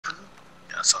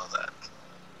I saw that.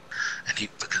 And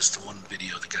because the one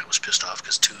video, the guy was pissed off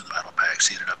because 2 of the battle packs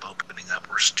he ended up opening up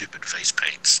were stupid face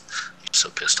paints. He was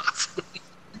so pissed off.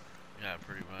 Yeah,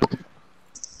 pretty much.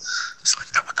 It's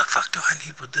like, what the fuck do I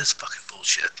need with this fucking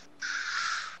bullshit?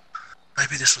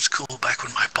 Maybe this was cool back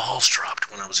when my balls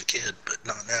dropped when I was a kid, but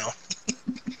not now.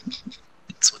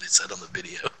 That's what he said on the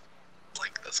video.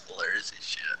 Like, that's hilarious as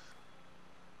shit.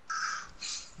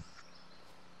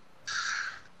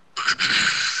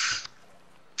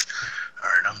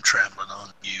 Alright, I'm traveling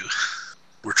on you.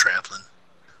 We're traveling.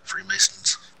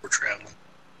 Freemasons. We're traveling.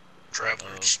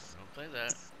 Travelers. Don't say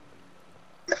that.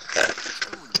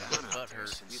 Butt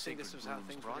hurt. You think this was how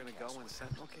things were gonna go when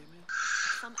Sentinel came in?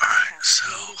 Alright, so...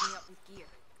 me up with gear.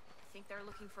 I think they're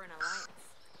looking for an alliance.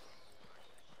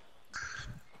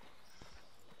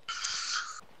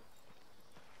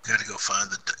 Gotta go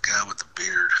find the guy with the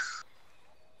beard.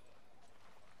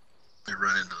 Let me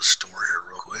run into the store here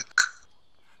real quick.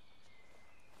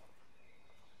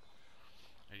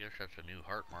 I guess that's a new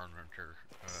heart monitor.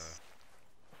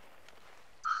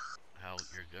 How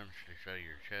your gun sticks out of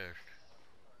your chest.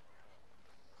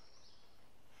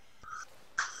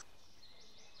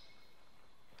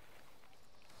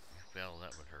 You fell,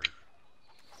 that would hurt.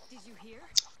 Did you hear?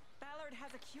 Ballard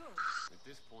has a cure. At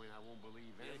this point, I won't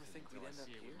believe anything until I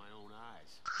see it with my own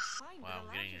eyes. Fine, Wow, I'm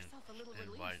but allow getting yourself a little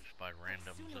relief. invited by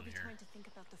randoms Soon you'll in be here. trying to think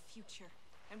about the future,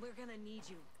 and we're gonna need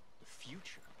you. The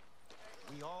future?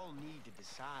 We all need to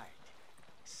decide.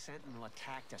 Sentinel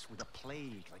attacked us with a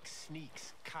plague, like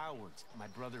sneaks, cowards. My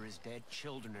brother is dead,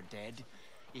 children are dead.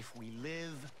 If we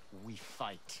live, we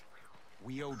fight.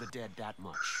 We owe the dead that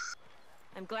much.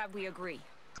 I'm glad we agree.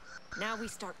 Now we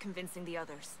start convincing the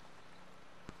others.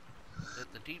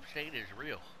 That the deep state is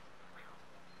real.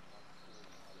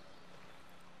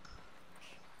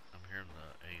 I'm hearing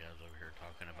the AIs over here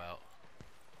talking about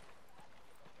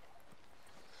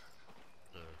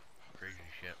the crazy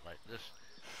shit like this.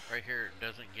 Right here, it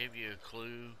doesn't give you a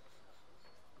clue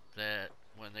that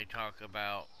when they talk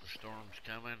about the storms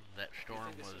coming, that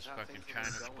storm was fucking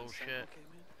China's bullshit.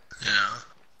 Yeah.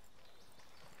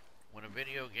 When a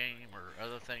video game or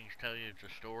other things tell you it's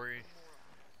a story,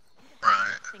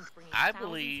 right. I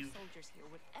believe soldiers here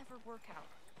would ever work out.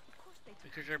 Of course they do.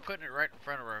 Because they're putting it right in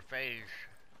front of our face.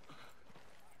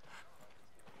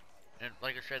 And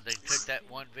like I said, they took that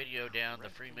one video down, the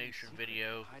Freemason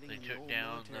video. They took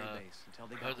down the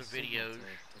other videos.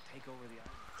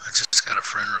 I just got a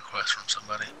friend request from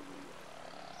somebody.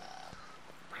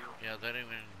 Yeah, they don't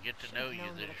even get to know you.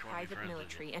 They just want to be friends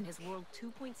with you. And his World 2.0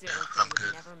 I'm would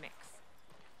good. never mix.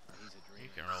 You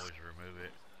can always remove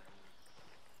it.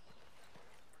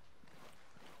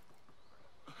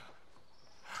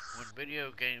 When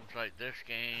video games like this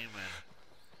game and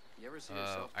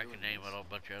I can name a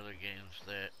bunch of other games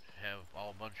that have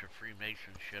all a bunch of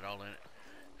Freemason shit all in it.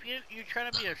 If you're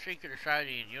trying to be a secret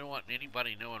society and you don't want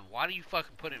anybody knowing, why do you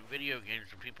fucking put it in video games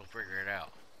and people figure it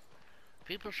out?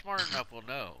 People smart enough will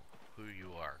know who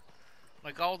you are.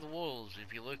 Like all the wolves,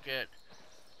 if you look at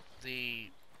the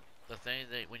thing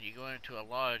that when you go into a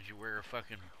lodge, you wear a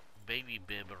fucking baby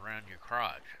bib around your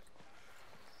crotch.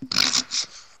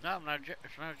 No,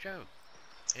 it's not a joke.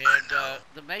 And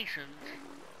the Masons,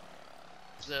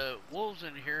 the wolves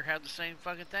in here have the same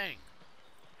fucking thing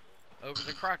over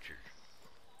the crotches.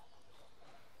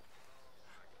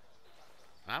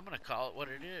 I'm gonna call it what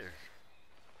it is.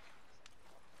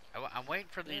 I'm waiting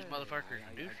for these motherfuckers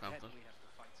to do something.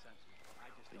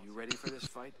 Are you ready for this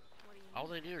fight? All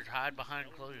they do is hide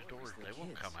behind closed doors. They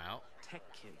won't come out. Tech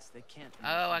kids, they can't.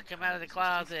 Oh, I come out of the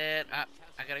closet. I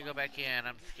gotta go back in.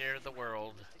 I'm scared of the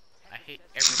world. I hate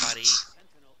everybody.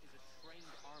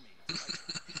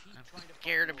 I'm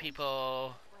scared of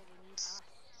people.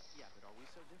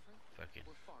 Fucking